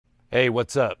Hey,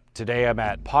 what's up? Today I'm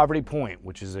at Poverty Point,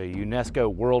 which is a UNESCO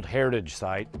World Heritage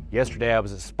Site. Yesterday I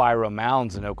was at Spiro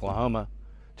Mounds in Oklahoma.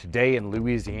 Today in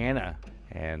Louisiana.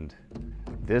 And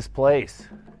this place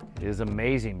is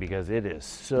amazing because it is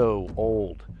so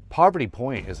old. Poverty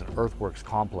Point is an earthworks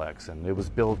complex, and it was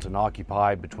built and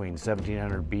occupied between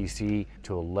 1700 BC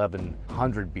to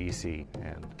 1100 BC.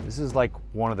 And this is like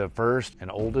one of the first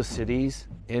and oldest cities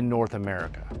in North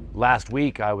America. Last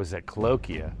week I was at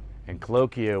Cahokia, and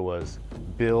Cahokia was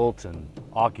built and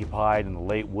occupied in the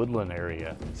late woodland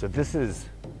area. So this is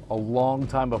a long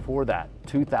time before that,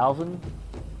 2,000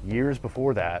 years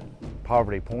before that,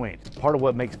 Poverty Point. Part of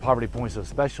what makes Poverty Point so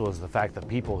special is the fact that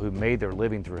people who made their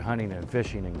living through hunting and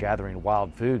fishing and gathering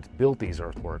wild foods built these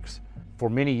earthworks. For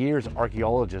many years,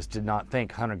 archaeologists did not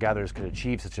think hunter-gatherers could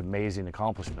achieve such amazing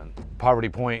accomplishment. Poverty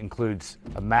Point includes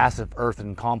a massive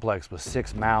earthen complex with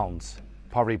 6 mounds.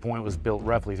 Poverty Point was built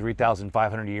roughly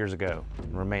 3,500 years ago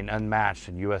and remained unmatched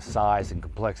in U.S. size and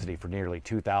complexity for nearly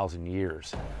 2,000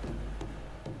 years.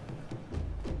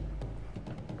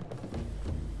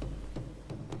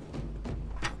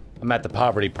 I'm at the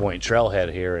Poverty Point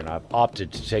trailhead here, and I've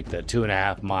opted to take the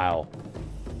 2.5-mile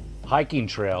hiking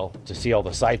trail to see all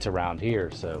the sights around here.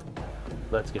 So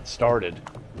let's get started.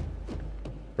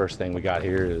 First thing we got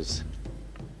here is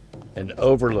an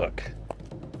overlook.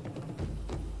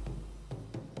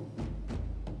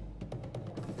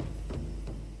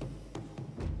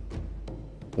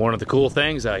 One of the cool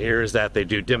things out here is that they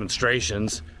do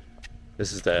demonstrations.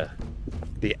 This is the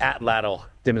atlatl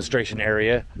demonstration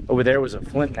area. Over there was a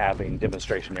flint knapping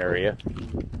demonstration area.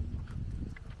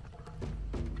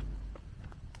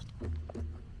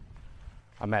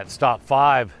 I'm at stop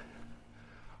 5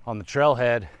 on the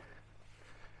trailhead,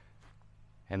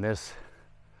 and this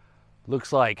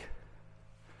looks like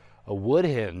a wood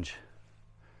hinge.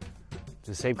 It's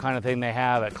the same kind of thing they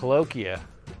have at Cahokia.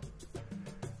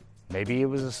 Maybe it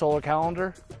was a solar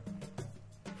calendar.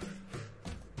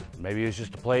 Maybe it was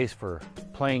just a place for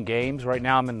playing games. Right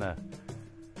now I'm in the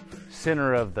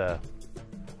center of the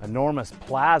enormous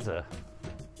plaza.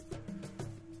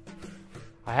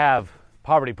 I have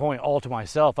Poverty Point all to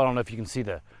myself. I don't know if you can see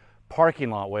the parking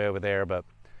lot way over there, but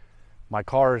my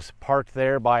car is parked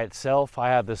there by itself.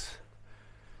 I have this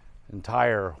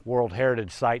entire World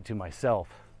Heritage Site to myself.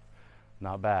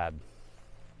 Not bad.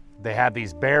 They have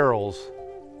these barrels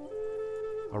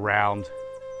around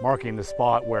marking the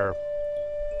spot where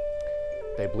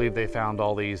they believe they found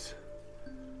all these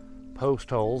post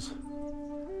holes.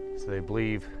 So they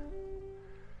believe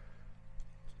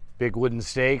big wooden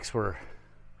stakes were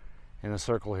in a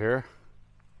circle here.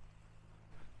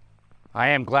 I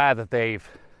am glad that they've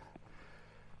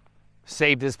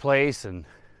saved this place and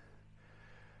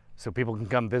so people can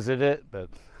come visit it, but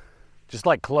just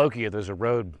like Cahokia, there's a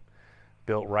road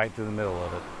built right through the middle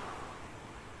of it.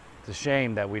 It's a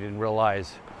shame that we didn't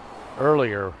realize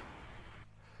earlier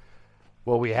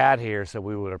what we had here, so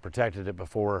we would have protected it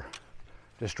before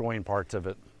destroying parts of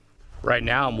it. Right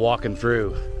now I'm walking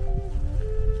through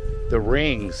the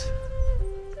rings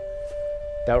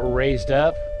that were raised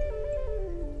up,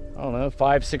 I don't know,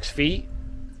 5-6 feet.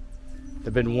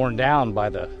 They've been worn down by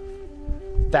the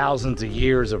thousands of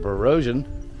years of erosion.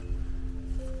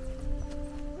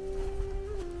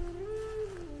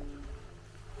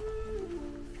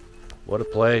 What a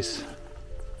place.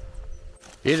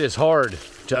 It is hard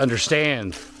to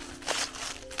understand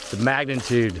the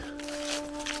magnitude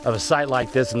of a site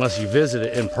like this unless you visit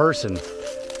it in person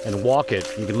and walk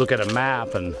it. You can look at a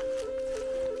map and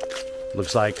it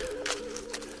looks like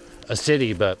a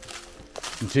city, but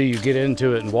until you get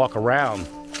into it and walk around,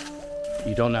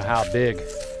 you don't know how big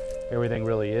everything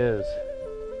really is.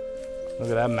 Look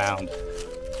at that mound.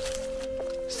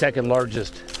 Second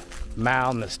largest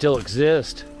mound that still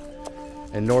exists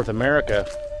in North America.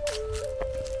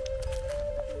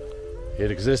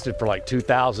 It existed for like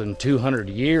 2,200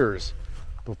 years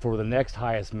before the next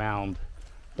highest mound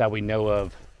that we know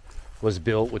of was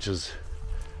built, which is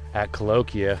at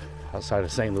Cahokia outside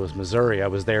of St. Louis, Missouri. I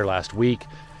was there last week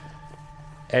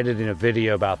editing a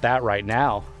video about that right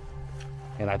now,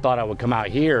 and I thought I would come out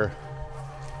here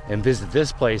and visit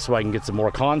this place so I can get some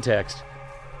more context.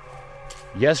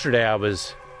 Yesterday I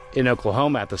was in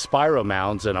Oklahoma at the Spiro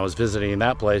Mounds, and I was visiting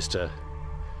that place to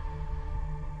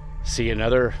see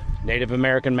another Native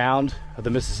American mound of the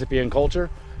Mississippian culture.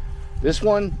 This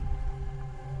one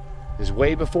is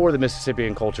way before the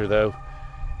Mississippian culture, though,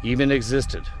 even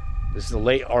existed. This is the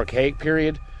late Archaic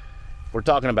period. We're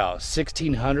talking about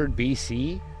 1600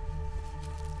 BC,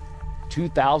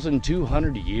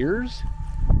 2,200 years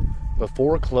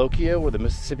before Cahokia, where the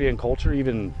Mississippian culture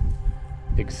even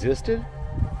existed.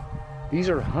 These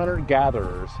are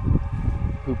hunter-gatherers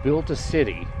who built a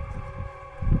city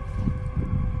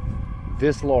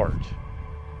this large.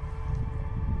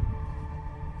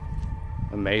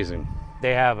 Amazing.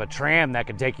 They have a tram that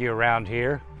can take you around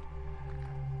here.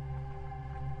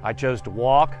 I chose to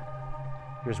walk.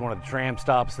 Here's one of the tram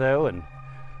stops though, and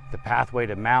the pathway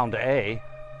to Mound A.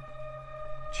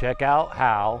 Check out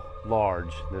how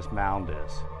large this mound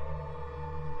is.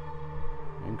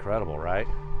 Incredible, right?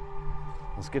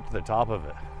 Let's get to the top of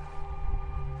it.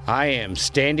 I am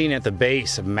standing at the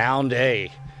base of Mound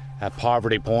A at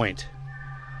Poverty Point.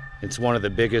 It's one of the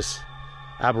biggest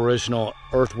Aboriginal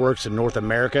earthworks in North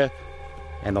America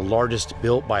and the largest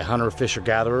built by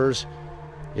hunter-fisher-gatherers.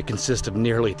 It consists of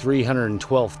nearly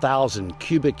 312,000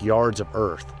 cubic yards of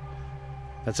earth.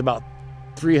 That's about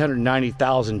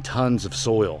 390,000 tons of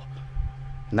soil.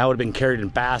 And that would have been carried in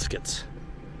baskets,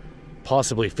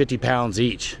 possibly 50 pounds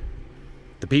each.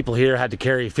 The people here had to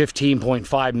carry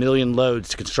 15.5 million loads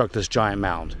to construct this giant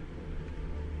mound.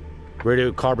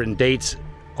 Radiocarbon dates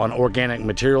on organic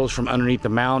materials from underneath the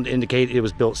mound indicate it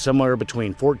was built somewhere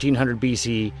between 1400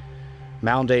 BC.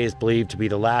 Mound A is believed to be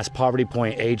the last Poverty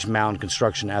Point age mound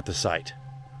construction at the site.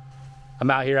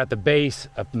 I'm out here at the base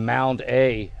of Mound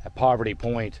A at Poverty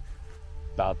Point,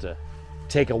 about to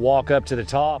take a walk up to the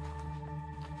top.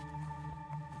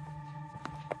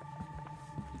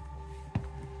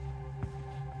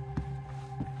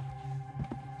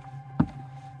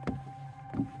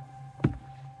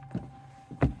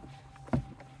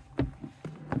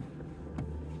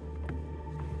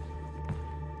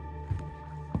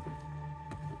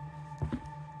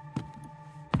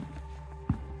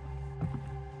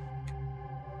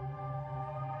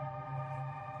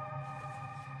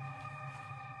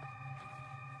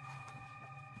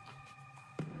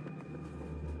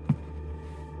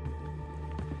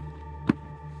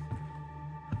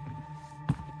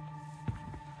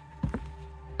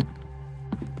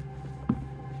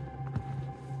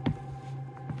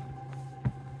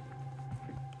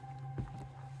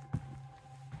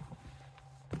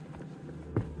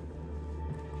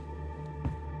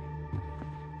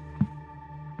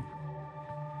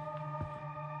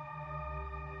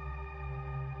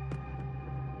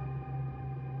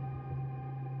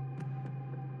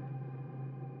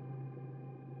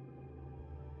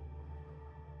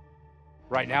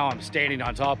 Right now I'm standing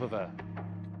on top of a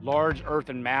large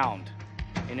earthen mound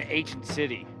in an ancient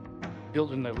city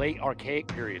built in the late Archaic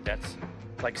period. That's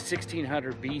like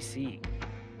 1600 BC.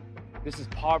 This is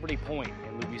Poverty Point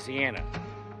in Louisiana.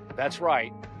 That's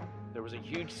right, there was a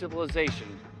huge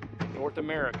civilization in North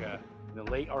America in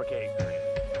the late Archaic period.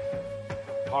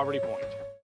 Poverty Point.